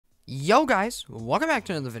Yo guys, welcome back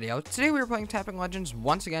to another video. Today we are playing Tapping Legends.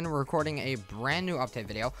 Once again, we're recording a brand new update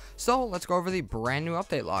video. So let's go over the brand new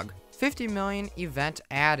update log. 50 million event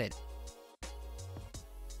added.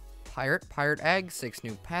 Pirate egg, 6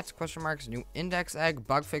 new pets, question marks, new index egg,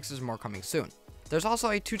 bug fixes, more coming soon. There's also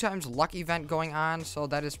a 2x luck event going on, so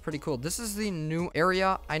that is pretty cool. This is the new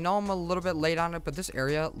area. I know I'm a little bit late on it, but this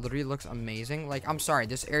area literally looks amazing. Like, I'm sorry,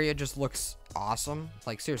 this area just looks awesome.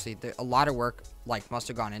 Like, seriously, a lot of work must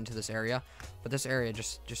have gone into this area, but this area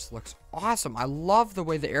just looks awesome. I love the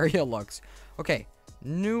way the area looks. Okay,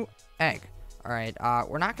 new egg. All right,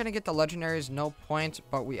 we're not gonna get the legendaries, no point,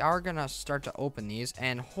 but we are gonna start to open these,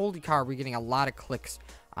 and holy cow, we're getting a lot of clicks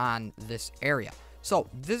on this area. So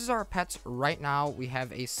this is our pets right now. We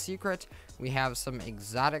have a secret, we have some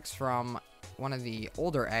exotics from one of the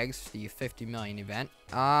older eggs, the 50 million event.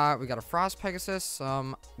 We got a frost pegasus,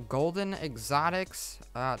 some golden exotics,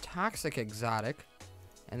 toxic exotic,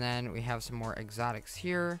 and then we have some more exotics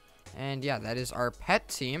here. And yeah, that is our pet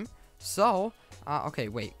team. So okay,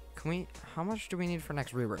 wait, how much do we need for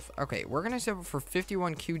next rebirth? Okay, we're gonna save it for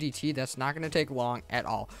 51 QDT. That's not gonna take long at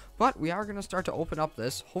all, but we are gonna start to open up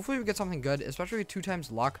this. Hopefully we get something good, especially with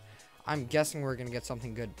 2x luck. I'm guessing we're gonna get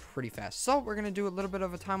something good pretty fast. So we're gonna do a little bit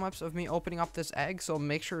of a time lapse of me opening up this egg, so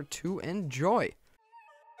make sure to enjoy.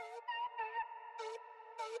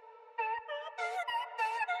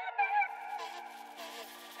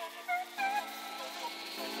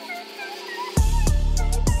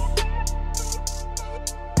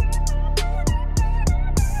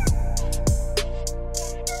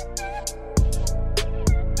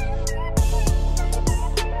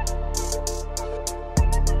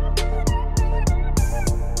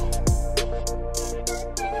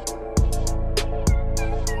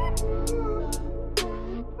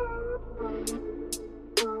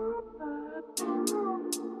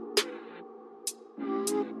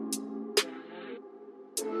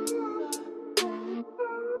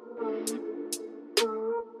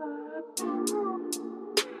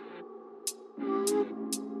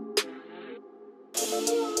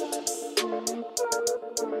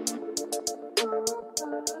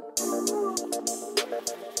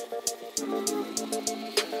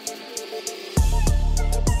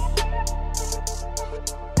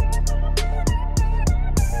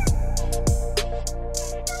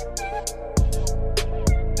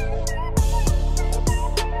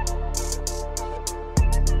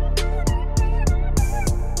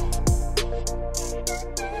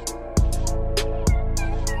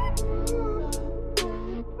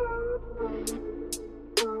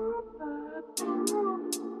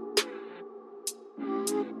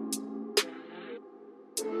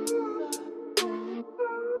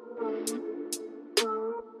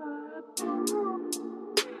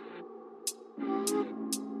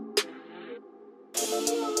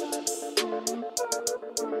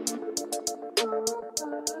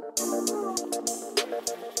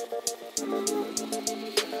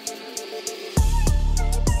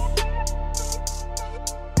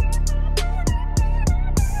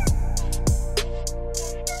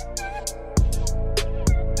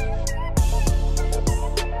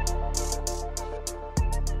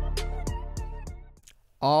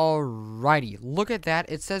 Alrighty, look at that.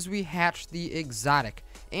 It says we hatched the exotic,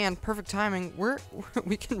 and perfect timing.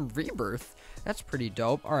 We can rebirth. That's pretty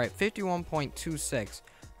dope. All right, 51.26.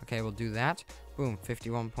 Okay, we'll do that. Boom,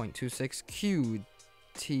 51.26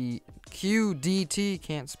 QDT.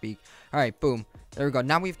 Can't speak. All right, boom. There we go.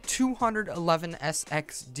 Now we have 211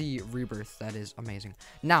 SXD rebirth. That is amazing.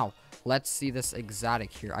 Now let's see this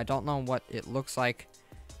exotic here. I don't know what it looks like.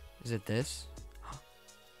 Is it this?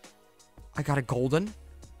 I got a golden.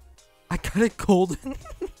 I got a golden.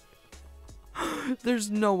 There's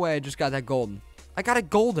no way I just got that golden. I got a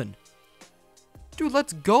golden. Dude,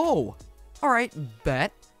 let's go. All right,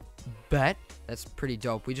 bet. That's pretty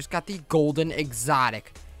dope. We just got the golden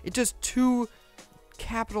exotic. It does 2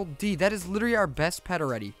 capital D. That is literally our best pet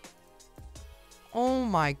already. Oh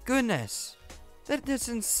my goodness. That's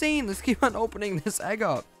insane. Let's keep on opening this egg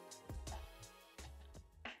up.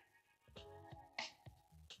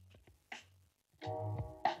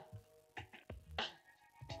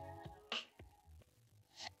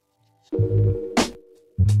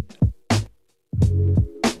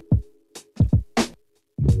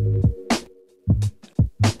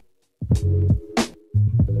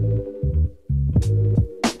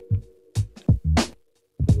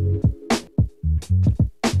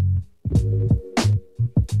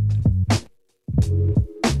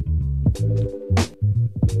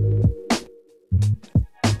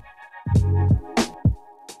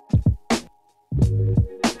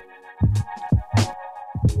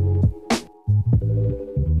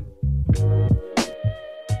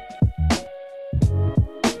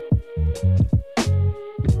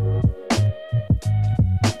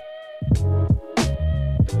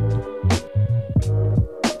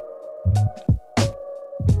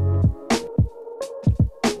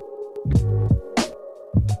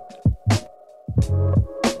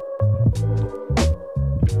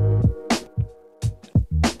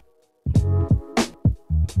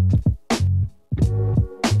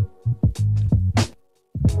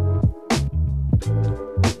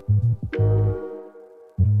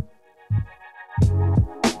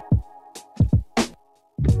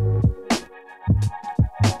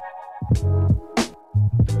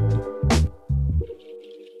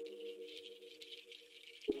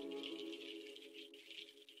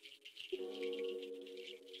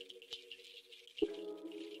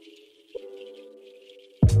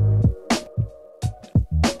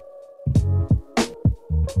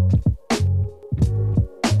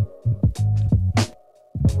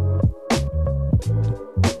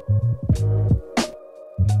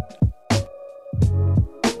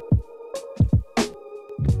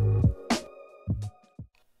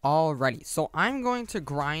 Alrighty, so I'm going to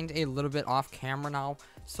grind a little bit off camera now,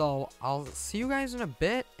 so I'll see you guys in a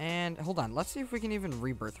bit. And hold on, let's see if we can even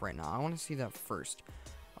rebirth right now. I want to see that first.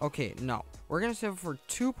 Okay, no, we're gonna save for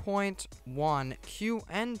 2.1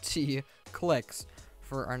 QNT clicks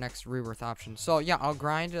for our next rebirth option. So yeah, I'll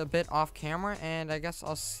grind a bit off camera, and I guess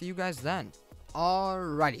I'll see you guys then.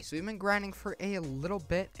 Alrighty, so we've been grinding for a little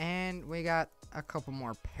bit, and we got a couple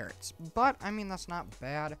more parrots, but I mean, that's not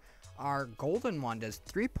bad. Our golden one does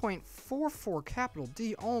 3.44 capital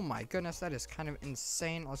D. Oh my goodness, that is kind of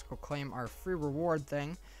insane. Let's go claim our free reward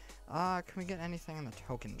thing. Can we get anything in the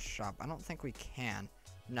token shop? I don't think we can.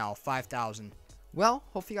 No, 5,000. Well,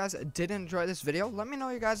 hope you guys did enjoy this video. Let me know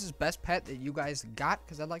your guys' best pet that you guys got,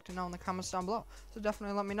 because I'd like to know in the comments down below. So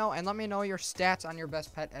definitely let me know, and let me know your stats on your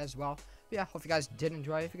best pet as well. But yeah, hope you guys did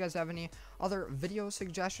enjoy. If you guys have any other video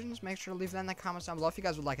suggestions, make sure to leave that in the comments down below. If you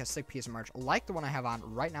guys would like a sick piece of merch like the one I have on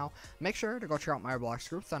right now, make sure to go check out my ROBLOX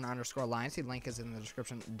group, _Alliance. The link is in the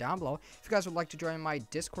description down below. If you guys would like to join my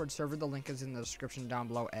Discord server, the link is in the description down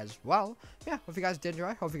below as well. But yeah, hope you guys did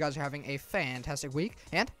enjoy. Hope you guys are having a fantastic week,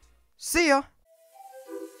 and see ya!